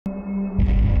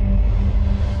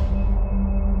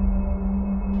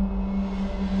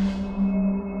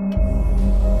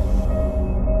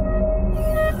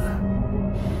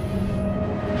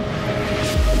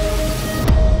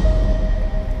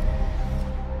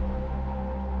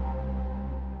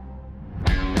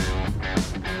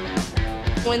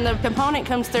When the component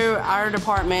comes through our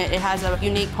department, it has a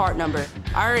unique part number.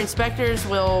 Our inspectors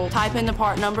will type in the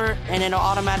part number and it'll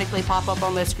automatically pop up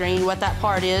on the screen what that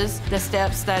part is, the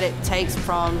steps that it takes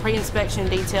from pre-inspection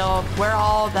detail, where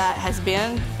all that has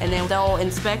been, and then they'll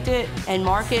inspect it and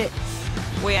mark it.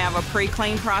 We have a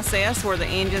pre-clean process where the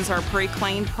engines are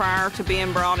pre-cleaned prior to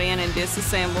being brought in and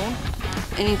disassembled.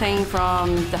 Anything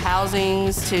from the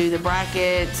housings to the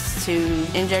brackets to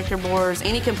injector bores,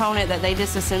 any component that they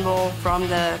disassemble from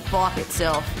the block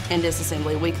itself in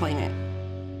disassembly, we clean it.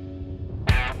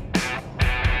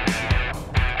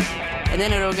 And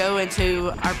then it'll go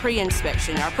into our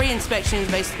pre-inspection. Our pre-inspection is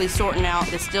basically sorting out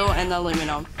the steel and the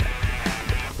aluminum.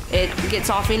 It gets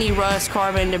off any rust,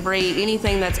 carbon, debris,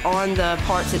 anything that's on the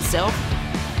parts itself.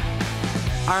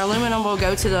 Our aluminum will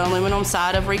go to the aluminum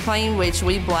side of reclaim, which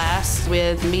we blast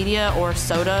with media or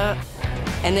soda,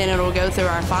 and then it'll go through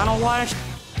our final wash.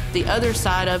 The other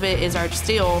side of it is our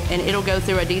steel, and it'll go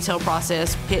through a detail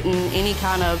process, hitting any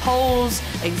kind of holes,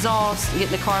 exhaust,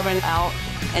 getting the carbon out,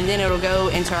 and then it'll go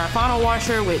into our final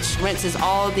washer, which rinses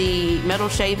all the metal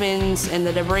shavings and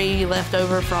the debris left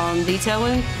over from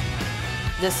detailing.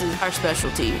 This is our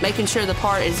specialty, making sure the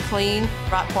part is clean,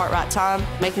 right part, right time,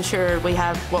 making sure we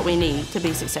have what we need to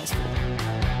be successful.